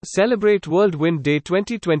Celebrate World Wind Day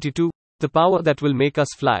 2022, the power that will make us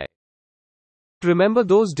fly. Remember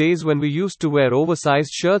those days when we used to wear oversized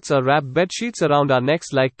shirts or wrap bedsheets around our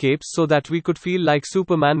necks like capes so that we could feel like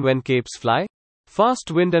Superman when capes fly? Fast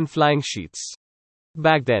wind and flying sheets.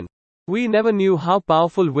 Back then, we never knew how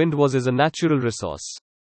powerful wind was as a natural resource.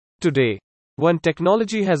 Today, when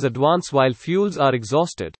technology has advanced while fuels are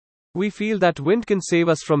exhausted, we feel that wind can save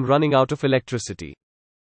us from running out of electricity.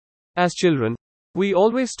 As children, we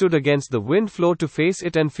always stood against the wind flow to face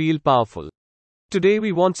it and feel powerful. Today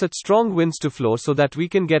we want such strong winds to flow so that we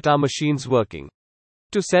can get our machines working.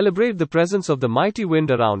 To celebrate the presence of the mighty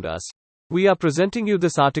wind around us, we are presenting you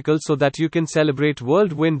this article so that you can celebrate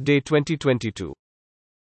World Wind Day 2022.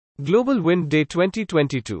 Global Wind Day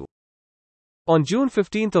 2022. On June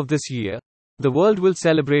 15th of this year, the world will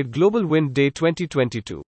celebrate Global Wind Day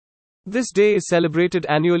 2022. This day is celebrated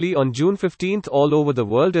annually on June 15th all over the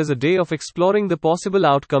world as a day of exploring the possible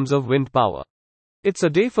outcomes of wind power. It's a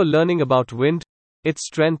day for learning about wind, its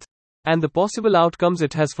strength, and the possible outcomes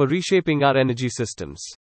it has for reshaping our energy systems.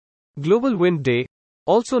 Global Wind Day,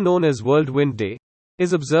 also known as World Wind Day,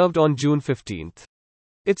 is observed on June 15th.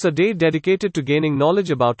 It's a day dedicated to gaining knowledge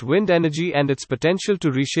about wind energy and its potential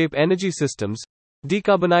to reshape energy systems,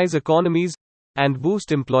 decarbonize economies, and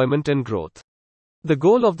boost employment and growth. The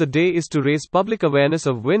goal of the day is to raise public awareness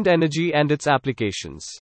of wind energy and its applications.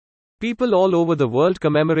 People all over the world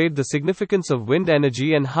commemorate the significance of wind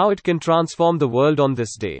energy and how it can transform the world on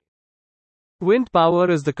this day. Wind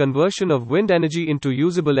power is the conversion of wind energy into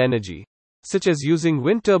usable energy, such as using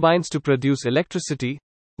wind turbines to produce electricity,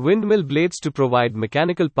 windmill blades to provide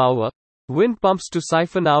mechanical power, wind pumps to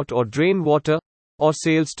siphon out or drain water, or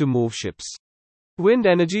sails to move ships. Wind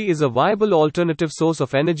energy is a viable alternative source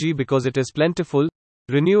of energy because it is plentiful,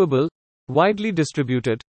 renewable, widely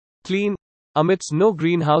distributed, clean, emits no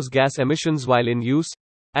greenhouse gas emissions while in use,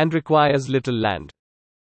 and requires little land.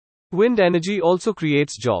 Wind energy also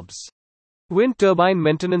creates jobs. Wind turbine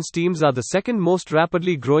maintenance teams are the second most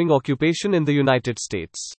rapidly growing occupation in the United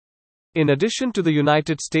States. In addition to the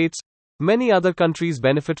United States, many other countries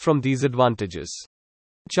benefit from these advantages.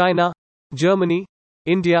 China, Germany,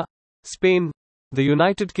 India, Spain, the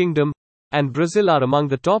United Kingdom, and Brazil are among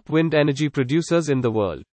the top wind energy producers in the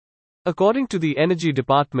world. According to the Energy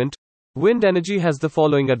Department, wind energy has the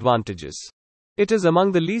following advantages. It is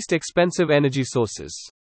among the least expensive energy sources.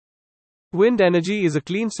 Wind energy is a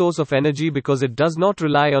clean source of energy because it does not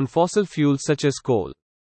rely on fossil fuels such as coal.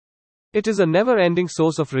 It is a never-ending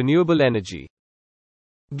source of renewable energy.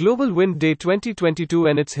 Global Wind Day 2022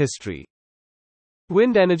 and its history.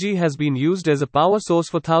 Wind energy has been used as a power source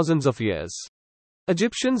for thousands of years.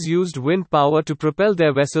 Egyptians used wind power to propel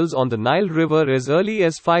their vessels on the Nile River as early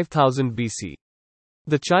as 5000 BC.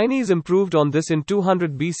 The Chinese improved on this in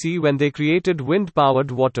 200 BC when they created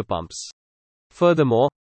wind-powered water pumps. Furthermore,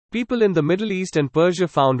 people in the Middle East and Persia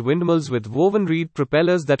found windmills with woven reed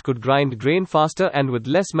propellers that could grind grain faster and with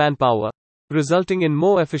less manpower, resulting in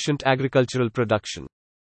more efficient agricultural production.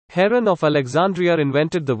 Heron of Alexandria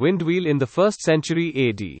invented the windwheel in the 1st century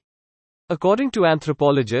AD. According to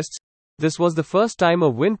anthropologists, this was the first time a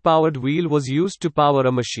wind-powered wheel was used to power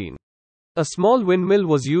a machine. A small windmill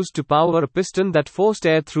was used to power a piston that forced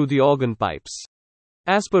air through the organ pipes.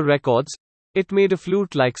 As per records, it made a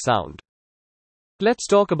flute-like sound. Let's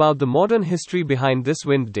talk about the modern history behind this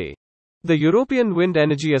wind day. The European Wind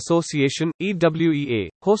Energy Association, EWEA,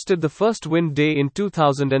 hosted the first wind day in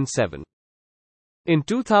 2007. In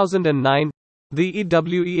 2009, the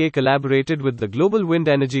EWEA collaborated with the Global Wind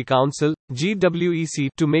Energy Council, GWEC,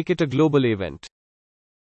 to make it a global event.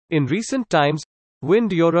 In recent times,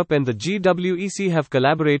 Wind Europe and the GWEC have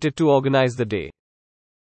collaborated to organize the day.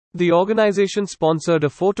 The organization sponsored a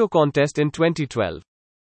photo contest in 2012.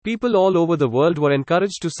 People all over the world were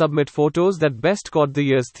encouraged to submit photos that best caught the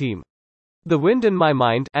year's theme. The Wind in My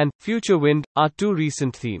Mind and Future Wind are two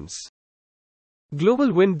recent themes.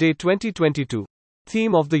 Global Wind Day 2022.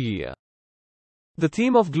 Theme of the year. The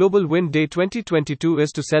theme of Global Wind Day 2022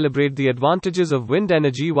 is to celebrate the advantages of wind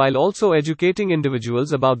energy while also educating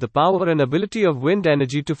individuals about the power and ability of wind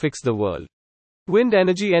energy to fix the world. Wind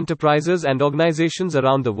energy enterprises and organizations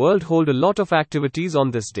around the world hold a lot of activities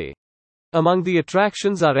on this day. Among the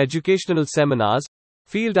attractions are educational seminars,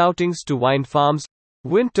 field outings to wind farms,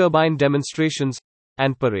 wind turbine demonstrations,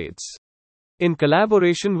 and parades. In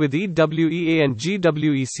collaboration with EWEA and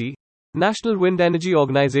GWEC, national wind energy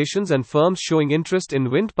organizations and firms showing interest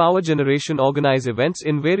in wind power generation organize events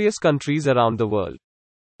in various countries around the world.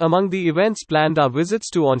 Among the events planned are visits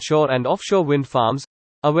to onshore and offshore wind farms,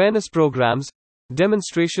 awareness programs,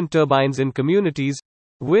 demonstration turbines in communities,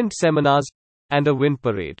 wind seminars, and a wind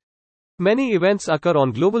parade. Many events occur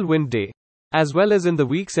on Global Wind Day, as well as in the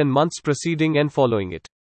weeks and months preceding and following it.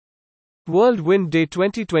 World Wind Day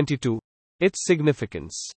 2022. Its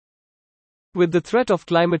significance. With the threat of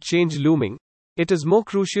climate change looming, it is more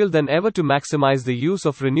crucial than ever to maximize the use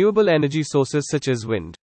of renewable energy sources such as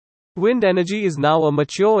wind. Wind energy is now a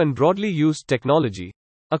mature and broadly used technology,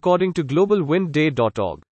 according to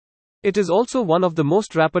globalwindday.org. It is also one of the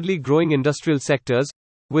most rapidly growing industrial sectors,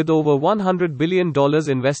 with over $100 billion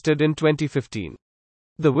invested in 2015.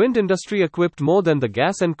 The wind industry equipped more than the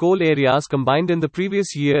gas and coal areas combined in the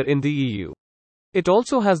previous year in the EU. It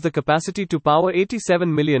also has the capacity to power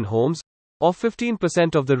 87 million homes, or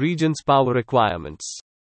 15% of the region's power requirements.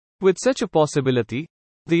 With such a possibility,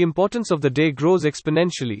 the importance of the day grows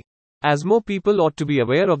exponentially, as more people ought to be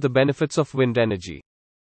aware of the benefits of wind energy.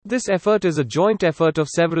 This effort is a joint effort of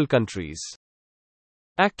several countries.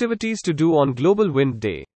 Activities to do on Global Wind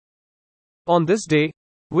Day. On this day,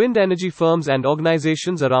 wind energy firms and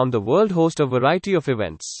organizations around the world host a variety of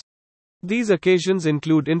events. These occasions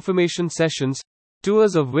include information sessions,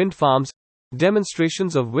 tours of wind farms,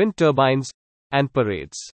 demonstrations of wind turbines, and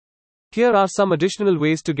parades. Here are some additional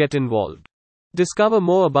ways to get involved. Discover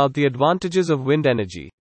more about the advantages of wind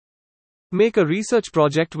energy. Make a research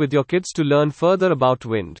project with your kids to learn further about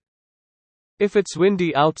wind. If it's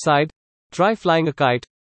windy outside, try flying a kite,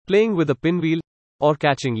 playing with a pinwheel, or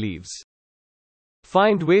catching leaves.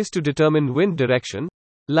 Find ways to determine wind direction,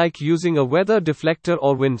 like using a weather deflector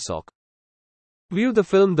or windsock. View the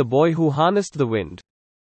film The Boy Who Harnessed the Wind.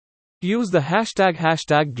 Use the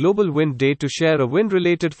hashtag Global Wind Day to share a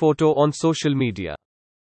wind-related photo on social media.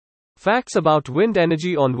 Facts about wind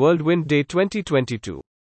energy on World Wind Day 2022.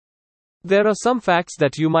 There are some facts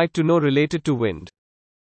that you might to know related to wind.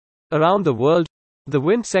 Around the world, the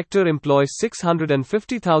wind sector employs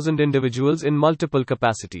 650,000 individuals in multiple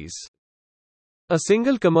capacities. A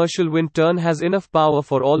single commercial wind turbine has enough power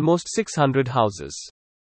for almost 600 houses.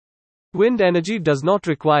 Wind energy does not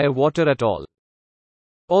require water at all.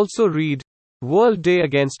 Also read, World Day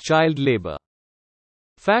Against Child Labor.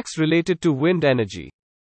 Facts related to wind energy.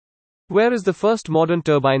 Where is the first modern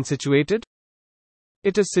turbine situated?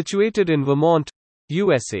 It is situated in Vermont,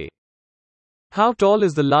 USA. How tall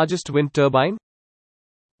is the largest wind turbine?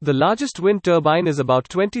 The largest wind turbine is about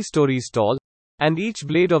 20 stories tall, and each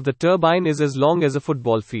blade of the turbine is as long as a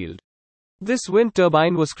football field. This wind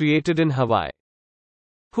turbine was created in Hawaii.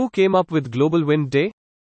 Who came up with Global Wind Day?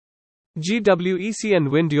 GWEC and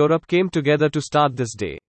Wind Europe came together to start this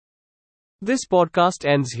day. This podcast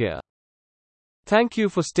ends here. Thank you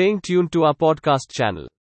for staying tuned to our podcast channel.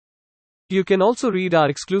 You can also read our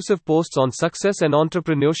exclusive posts on success and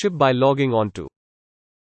entrepreneurship by logging on to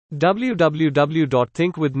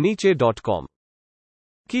www.thinkwithniche.com.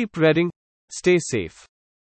 Keep reading, stay safe.